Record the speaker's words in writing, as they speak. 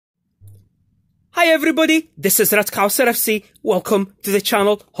Hi everybody, this is Redcouser FC. Welcome to the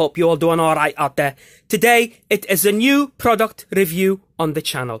channel. Hope you're all doing alright out there. Today, it is a new product review on the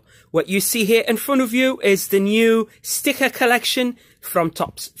channel. What you see here in front of you is the new sticker collection from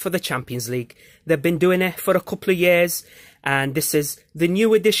Topps for the Champions League. They've been doing it for a couple of years, and this is the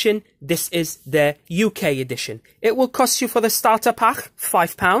new edition. This is the UK edition. It will cost you for the starter pack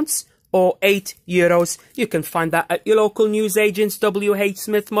 £5 or €8. You can find that at your local newsagents, WH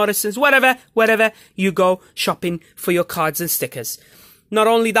Smith, Morrison's, wherever you go shopping for your cards and stickers. Not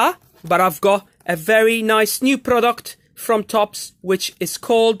only that, but I've got a very nice new product from Topps, which is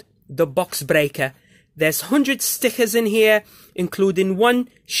called the Box Breaker. There's 100 stickers in here, including one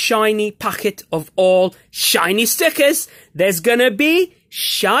shiny packet of all shiny stickers. There's gonna be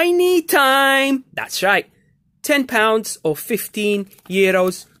shiny time. That's right. £10 or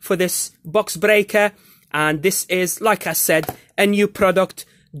 €15 for this box breaker, and this is, like I said, a new product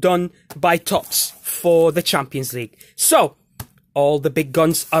done by Topps for the Champions League. So all the big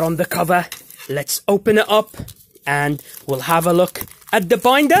guns are on the cover. Let's open it up and we'll have a look at the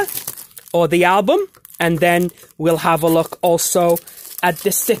binder or the album, and then we'll have a look also at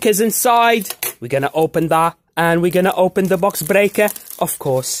the stickers inside. We're gonna open that, and we're gonna open the box breaker, of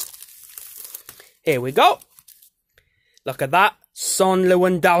course. Here we go. Look at that. Son,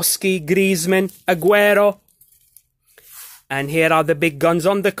 Lewandowski, Griezmann, Aguero. And here are the big guns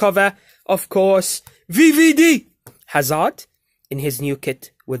on the cover. Of course, VVD. Hazard in his new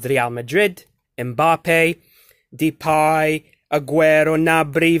kit with Real Madrid. Mbappe, Depay, Aguero,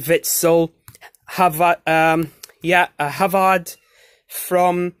 Gnabry, Witsel. Hazard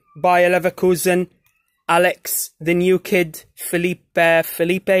from Bayer Leverkusen. Alex, the new kid. Felipe,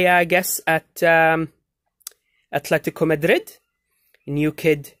 I guess, at Atletico Madrid. New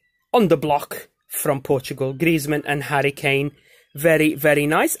kid on the block from Portugal. Griezmann and Harry Kane. Very, very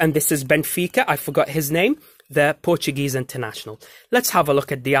nice. And this is Benfica. I forgot his name. The Portuguese international. Let's have a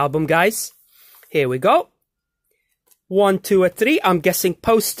look at the album, guys. Here we go. 1, 2, or 3. I'm guessing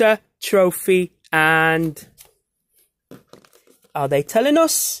poster, trophy, and... are they telling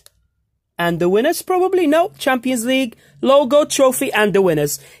us? And the winners, probably? No. Champions League, logo, trophy, and the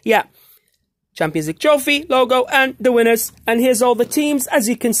winners. Yeah. Champions League trophy, logo, and the winners. And here's all the teams, as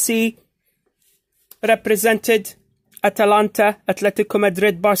you can see, represented. Atalanta, Atletico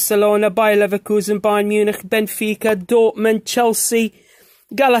Madrid, Barcelona, Bayer Leverkusen, Bayern Munich, Benfica, Dortmund, Chelsea,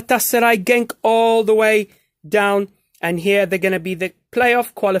 Galatasaray, Genk, all the way down. And here they're going to be the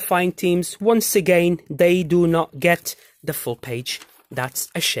playoff qualifying teams. Once again, they do not get the full page. That's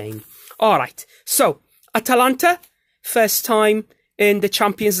a shame. All right, so Atalanta, first time in the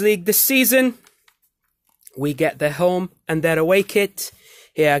Champions League this season. We get their home and their away kit.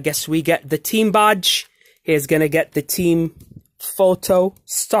 Here, I guess we get the team badge. Here's going to get the team photo.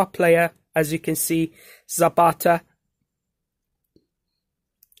 Star player, as you can see, Zapata.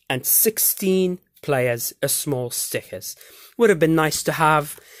 And 16 players, small stickers. Would have been nice to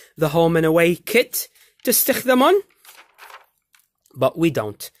have the home and away kit to stick them on, but we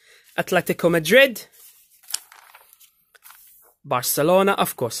don't. Atletico Madrid. Barcelona,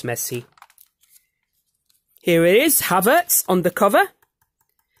 of course, Messi. Here it is, Havertz on the cover.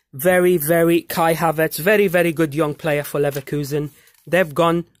 Very, very Kai Havertz, very, very good young player for Leverkusen. They've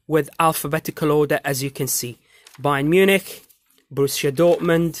gone with alphabetical order, as you can see. Bayern Munich, Borussia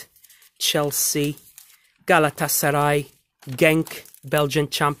Dortmund, Chelsea, Galatasaray, Genk, Belgian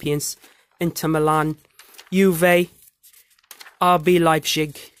champions, Inter Milan, Juve, RB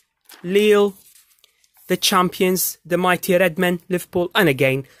Leipzig, Lille, the champions, the mighty Redmen, Liverpool, and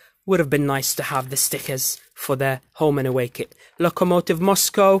again, would have been nice to have the stickers for their home and away kit. Lokomotiv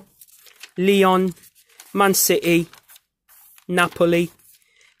Moscow, Lyon, Man City, Napoli,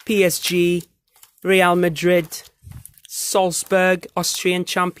 PSG, Real Madrid, Salzburg, Austrian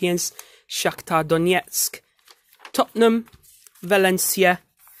champions, Shakhtar Donetsk, Tottenham, Valencia,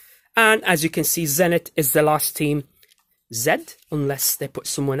 and as you can see, Zenit is the last team. Z, unless they put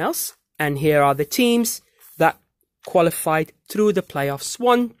someone else. And here are the teams that qualified through the playoffs.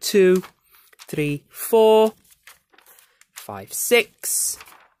 1, 2, 3, 4, 5, 6.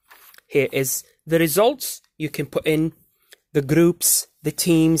 Here is the results. You can put in the groups, the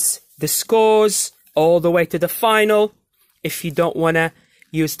teams, the scores, all the way to the final. If you don't want to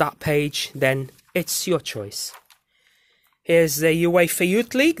use that page, then it's your choice. Here's the UEFA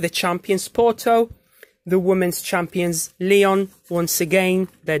Youth League, the champions Porto. The women's champions, Lyon, once again,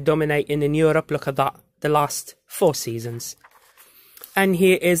 they're dominating in Europe. Look at that, the last 4 seasons. And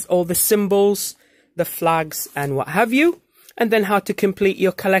here is all the symbols, the flags, and what have you. And then how to complete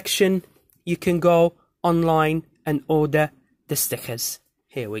your collection. You can go online and order the stickers.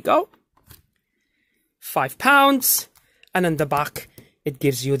 Here we go. £5. And in the back, it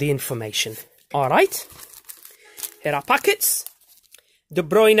gives you the information. All right. Here are packets. De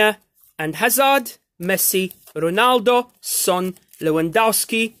Bruyne and Hazard, Messi, Ronaldo, Son,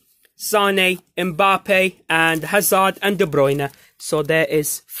 Lewandowski, Sané, Mbappe, and Hazard and De Bruyne. So there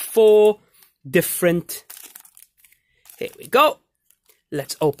is 4 different. Here we go.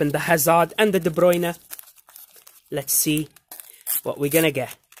 Let's open the Hazard and the De Bruyne. Let's see what we're gonna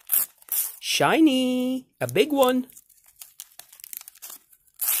get. Shiny, a big one.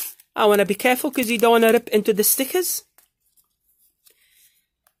 I want to be careful because you don't want to rip into the stickers.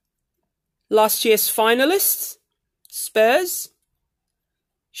 Last year's finalists, Spurs.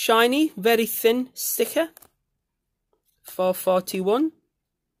 Shiny, very thin sticker. 441.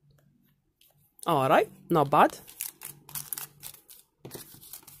 Alright, not bad.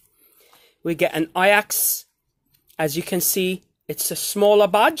 We get an Ajax. As you can see, it's a smaller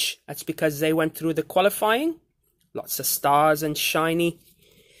badge. That's because they went through the qualifying. Lots of stars and shiny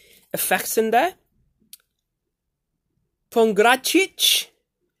effects in there. Pongracic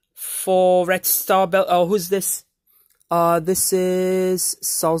for Red Star Belt. Oh, who's this? This is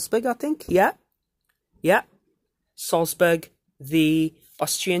Salzburg, I think. Yeah. Salzburg, the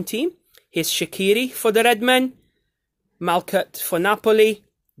Austrian team. Here's Shaqiri for the Redmen. Malcut for Napoli.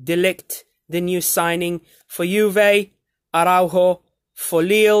 De Ligt, the new signing for Juve. Araujo for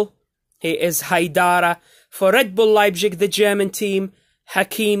Lille. Here is Haidara for Red Bull Leipzig, the German team.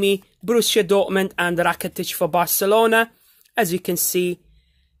 Hakimi, Borussia Dortmund, and Rakitic for Barcelona. As you can see,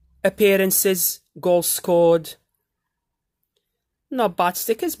 appearances, goals scored. Not bad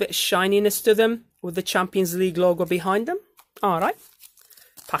stickers, bit of shininess to them with the Champions League logo behind them. Alright.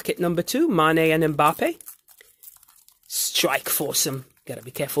 Packet number 2, Mane and Mbappe. Strike foursome. Gotta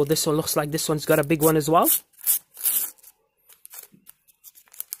be careful. This one looks like this one's got a big one as well.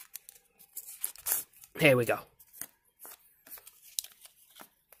 Here we go.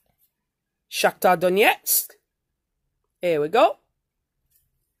 Shakhtar Donetsk. Here we go.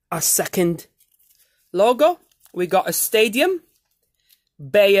 Our second logo. We got a stadium.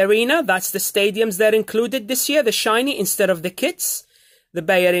 Bay Arena. That's the stadiums that are included this year. The shiny instead of the kits. The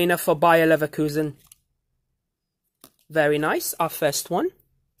Bay Arena for Bayer Leverkusen. Very nice. Our first one.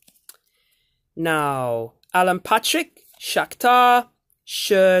 Now, Alan Patrick. Shakhtar.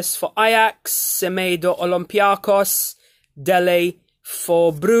 Schurz for Ajax. Semedo Olympiacos. Dele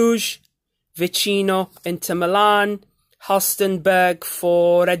for Bruges. Vicino, Inter Milan. Halstenberg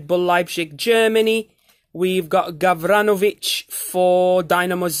for Red Bull Leipzig, Germany. We've got Gavranovic for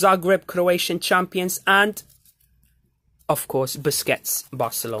Dynamo Zagreb, Croatian champions. And, of course, Busquets,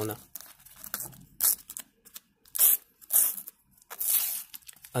 Barcelona.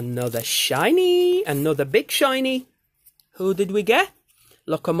 Another shiny. Another big shiny. Who did we get?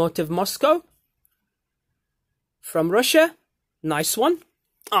 Lokomotiv Moscow. From Russia. Nice one.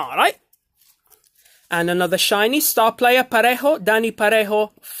 Alright. And another shiny star player, Parejo, Dani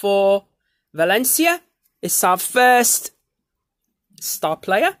Parejo for Valencia. It's our first star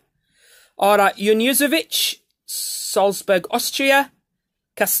player. Alright, Junuzovic, Salzburg, Austria.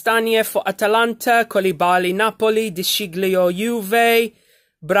 Castagne for Atalanta, Koulibaly, Napoli, De Sciglio, Juve.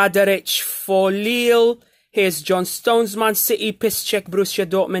 Bradaric for Lille. Here's John Stones, Man City, Piszczek, Borussia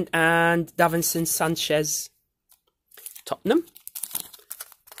Dortmund, and Davinson Sanchez, Tottenham.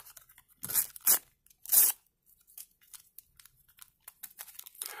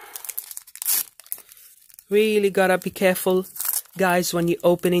 Really gotta be careful, guys, when you're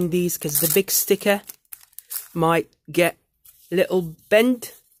opening these, because the big sticker might get a little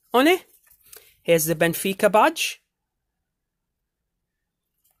bend on it. Here's the Benfica badge.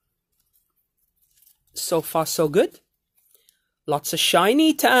 So far, so good. Lots of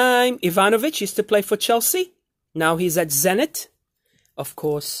shiny time. Ivanovic used to play for Chelsea. Now he's at Zenit, of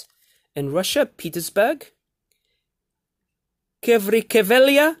course, in Russia, Petersburg.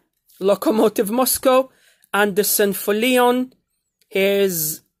 Kvaratskhelia, Lokomotiv Moscow. Anderson for Lyon.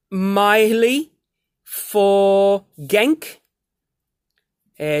 Here's Miley for Genk.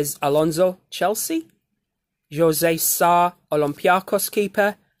 Here's Alonso, Chelsea. Jose Sa, Olympiacos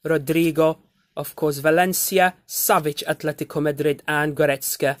keeper. Rodrigo, of course, Valencia. Savic, Atletico Madrid. And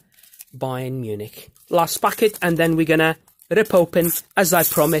Goretzka, Bayern Munich. Last packet, and then we're gonna rip open, as I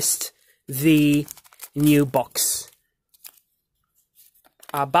promised, the new box.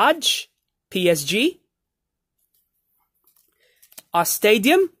 Our badge, PSG. Our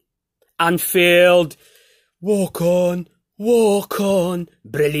stadium, Anfield. Walk on, walk on.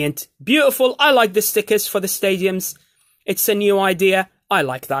 Brilliant, beautiful. I like the stickers for the stadiums. It's a new idea. I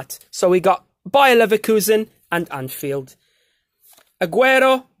like that. So we got Bayer Leverkusen and Anfield.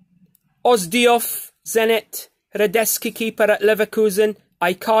 Aguero, Osdioff, Zenit, Radetzky keeper at Leverkusen,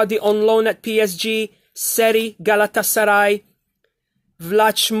 Icardi on loan at PSG, Seri, Galatasaray,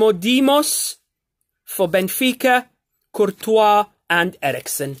 Vlachmodimos for Benfica, Courtois and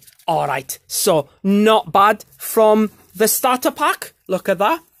Eriksen. Alright, so not bad from the starter pack. Look at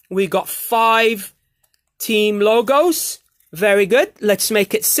that. We got 5 team logos. Very good. Let's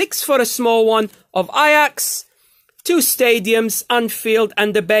make it 6 for a small one of Ajax. 2 stadiums, Anfield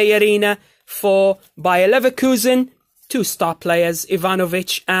and the Bay Arena for Bayer Leverkusen. 2 star players,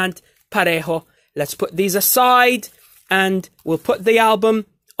 Ivanovic and Parejo. Let's put these aside and we'll put the album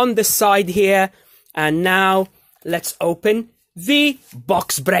on the side here. And now let's open the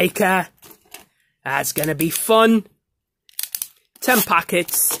box breaker. That's gonna be fun. 10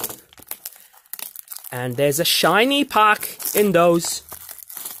 packets. And there's a shiny pack in those.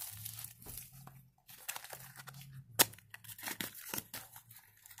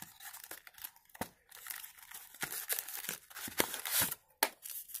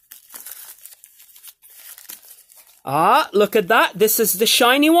 Ah, look at that. This is the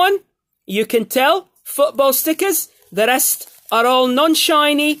shiny one. You can tell. Football stickers. The rest are all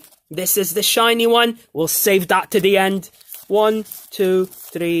non-shiny. This is the shiny one. We'll save that to the end. 1, 2,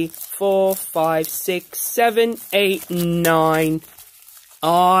 3, 4, 5, 6, 7, 8, 9.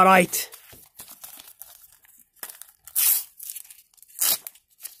 All right.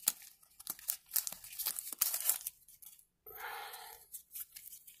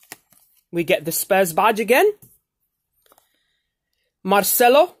 We get the Spurs badge again.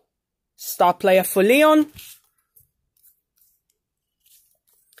 Marcelo, star player for Lyon.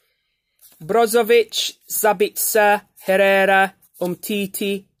 Brozovic, Zabitsa, Herrera,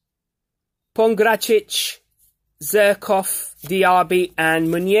 Umtiti, Pongracic, Zirkov, Diaby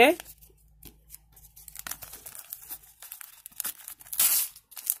and Meunier.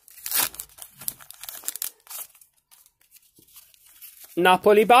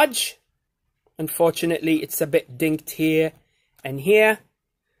 Napoli badge. Unfortunately, it's a bit dinked here and here.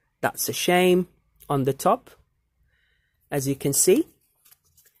 That's a shame on the top, as you can see.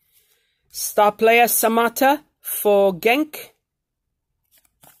 Star player Samata for Genk.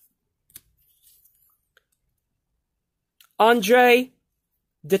 Andre,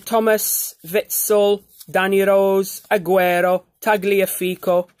 De Thomas, Witsel, Danny Rose, Aguero,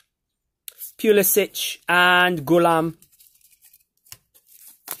 Tagliafico, Pulisic and Gulam.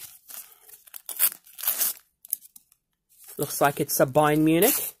 Looks like it's a Bayern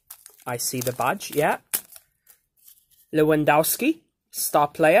Munich. I see the badge, yeah. Lewandowski, star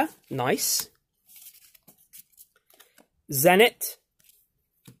player, nice. Zenit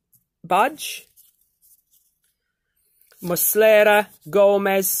badge. Muslera,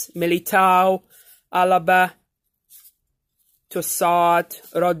 Gomez, Militao, Alaba, Tossard,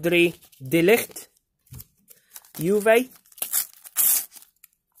 Rodri, De Ligt, Juve.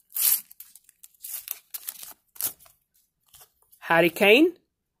 Harry Kane,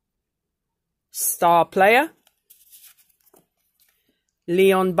 star player.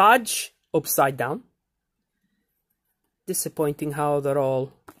 Leon badge, upside down. Disappointing how they're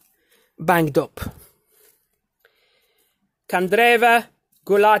all banged up. Candreva,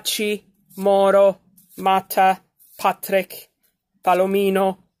 Gulacci, Moro, Mata, Patrick,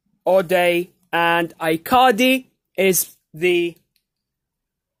 Palomino, O'Day, and Icardi is the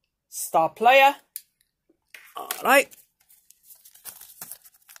star player. All right.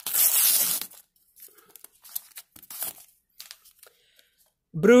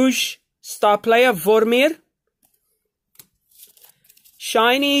 Bruges, star player, Vormir.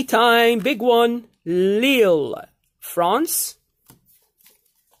 Shiny time, big one, Lille, France.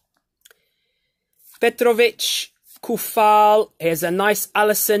 Petrovic, Kufal. Here's a nice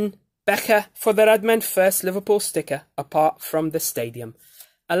Alisson Becker for the Redmen. First Liverpool sticker, apart from the stadium.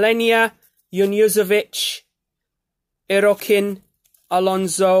 Alenia, Junuzovic, Irokin,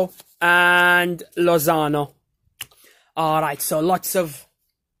 Alonso, and Lozano. Alright, so lots of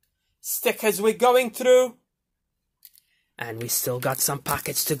stickers we're going through. And we still got some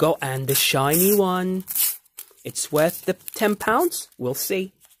packets to go. And the shiny one. It's worth the £10. We'll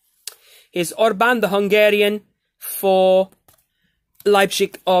see. Here's Orban, the Hungarian, for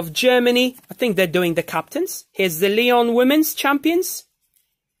Leipzig of Germany. I think they're doing the captains. Here's the Lyon Women's Champions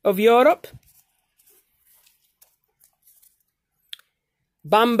of Europe.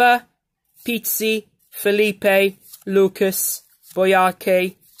 Bamba, Pizzi, Felipe, Lucas,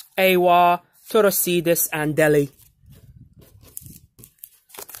 Boyake, Awa, Torosidis and Deli.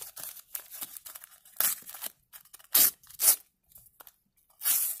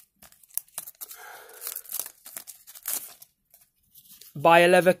 Bayer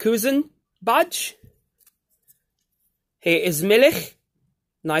Leverkusen badge. Here is Milik.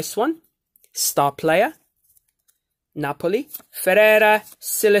 Nice one. Star player. Napoli. Ferreira,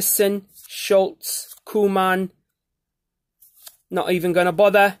 Sillerson, Schultz, Koeman. Not even going to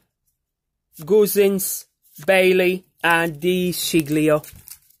bother. Guzins, Bailey, and Di Sciglio.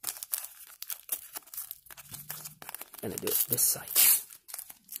 Gonna do it this side.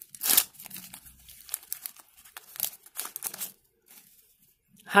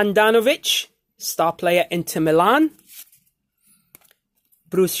 Handanovic, star player, Inter Milan.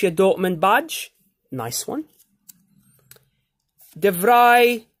 Borussia Dortmund badge, nice one. De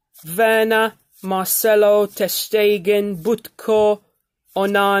Vrij, Werner, Marcelo, Ter Stegen, Butko,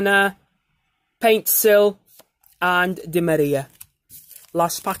 Onana, Paintsil, and Di Maria.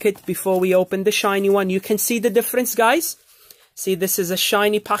 Last packet before we open the shiny one. You can see the difference, guys. See, this is a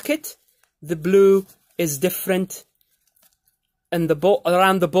shiny packet. The blue is different in the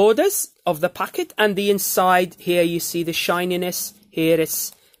around the borders of the packet, and the inside here you see the shininess. Here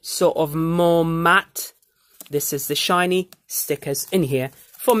it's sort of more matte. This is the shiny stickers in here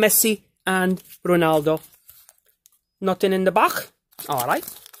for Messi and Ronaldo. Nothing in the back. All right.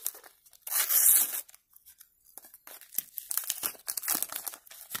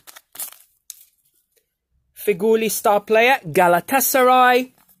 Figuli, star player,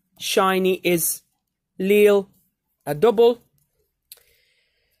 Galatasaray. Shiny is Lille, a double.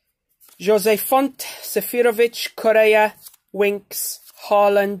 Jose Font, Sefirovic, Correa, Winks,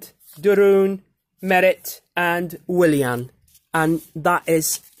 Haaland, Durun, Merit, and Willian. And that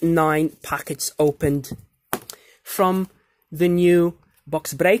is 9 packets opened from the new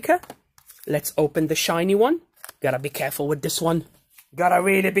box breaker. Let's open the shiny one. Gotta be careful with this one. Gotta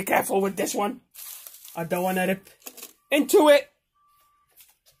really be careful with this one. I don't want to rip into it.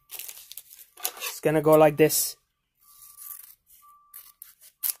 It's gonna go like this.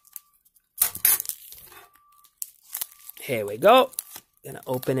 Here we go. Gonna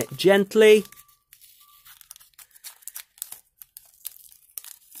open it gently.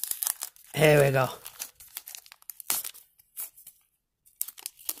 Here we go.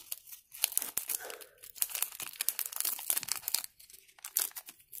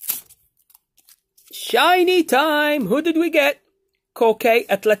 Shiny time! Who did we get? Koke,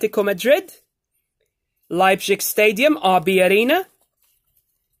 Atletico Madrid. Leipzig Stadium, RB Arena.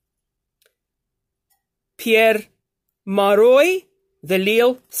 Pierre Maroy, the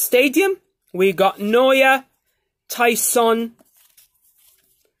Lille Stadium. We got Neuer, Tyson,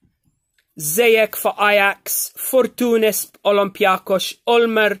 Ziyech for Ajax, Fortounis, Olympiakos,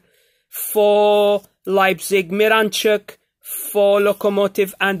 Ulmer for Leipzig, Miranchuk for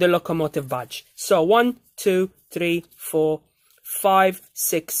Lokomotiv, and the Lokomotiv badge. So 1, 2, 3, 4, 5,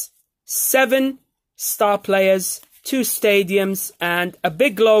 6, 7 star players, 2 stadiums, and a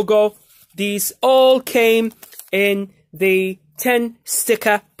big logo. These all came in the 10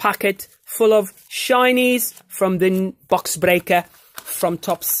 sticker packet full of shinies from the box breaker from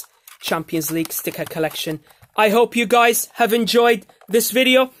Topps Champions League sticker collection. I hope you guys have enjoyed this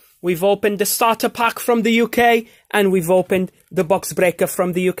video. We've opened the starter pack from the UK, and we've opened the box breaker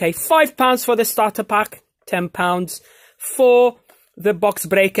from the UK. £5 for the starter pack, £10 for the box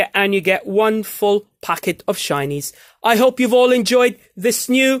breaker, and you get 1 full packet of shinies. I hope you've all enjoyed this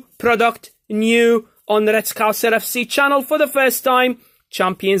new product, new on the Red Scouser FC channel for the first time.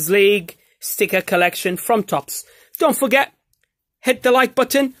 Champions League sticker collection from Topps. Don't forget, hit the like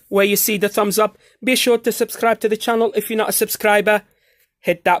button where you see the thumbs up. Be sure to subscribe to the channel if you're not a subscriber.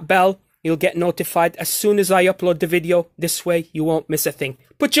 Hit that bell. You'll get notified as soon as I upload the video. This way you won't miss a thing.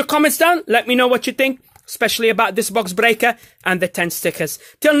 Put your comments down. Let me know what you think, especially about this box breaker and the 10 stickers.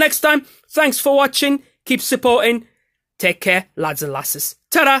 Till next time, thanks for watching. Keep supporting. Take care, lads and lasses.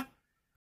 Ta-da!